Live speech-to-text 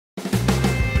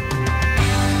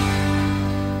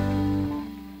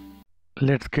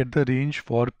Let's get the range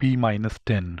for p minus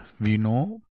 10. We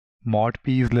know mod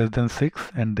p is less than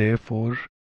 6 and therefore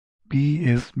p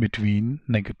is between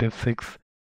negative 6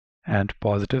 and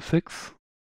positive 6.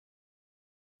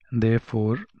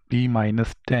 Therefore p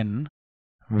minus 10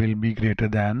 will be greater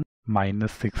than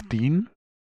minus 16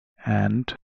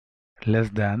 and less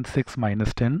than 6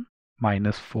 minus 10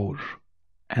 minus 4.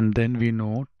 And then we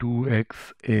know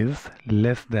 2x is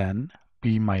less than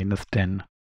p minus 10.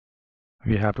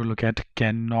 We have to look at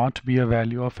cannot be a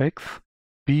value of x.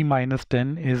 P minus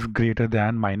 10 is greater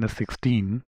than minus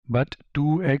 16, but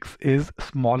 2x is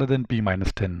smaller than p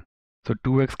minus 10. So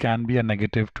 2x can be a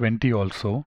negative 20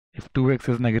 also. If 2x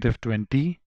is negative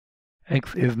 20,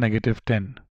 x is negative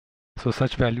 10. So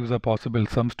such values are possible.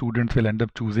 Some students will end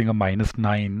up choosing a minus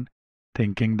 9,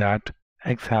 thinking that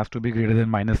x has to be greater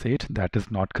than minus 8. That is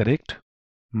not correct.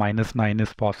 Minus 9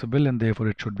 is possible and therefore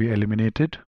it should be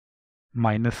eliminated.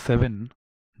 Minus 7,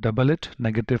 double it,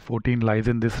 negative 14 lies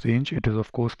in this range. It is of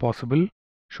course possible,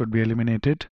 should be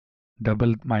eliminated.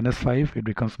 Double minus 5, it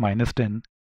becomes minus 10.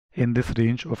 In this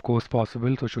range, of course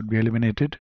possible, so should be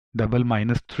eliminated. Double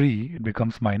minus 3, it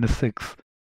becomes minus 6,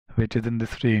 which is in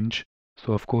this range,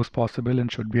 so of course possible and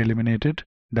should be eliminated.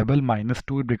 Double minus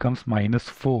 2, it becomes minus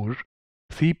 4.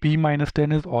 See, p minus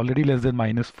 10 is already less than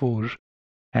minus 4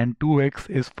 and 2x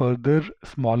is further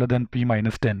smaller than p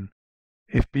minus 10.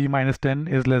 If p minus 10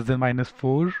 is less than minus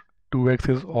 4, 2x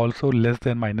is also less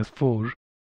than minus 4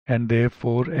 and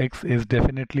therefore x is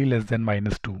definitely less than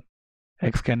minus 2.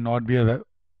 X cannot be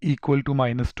equal to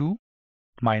minus 2.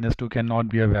 Minus 2 cannot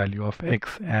be a value of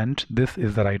x and this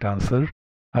is the right answer.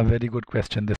 A very good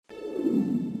question this.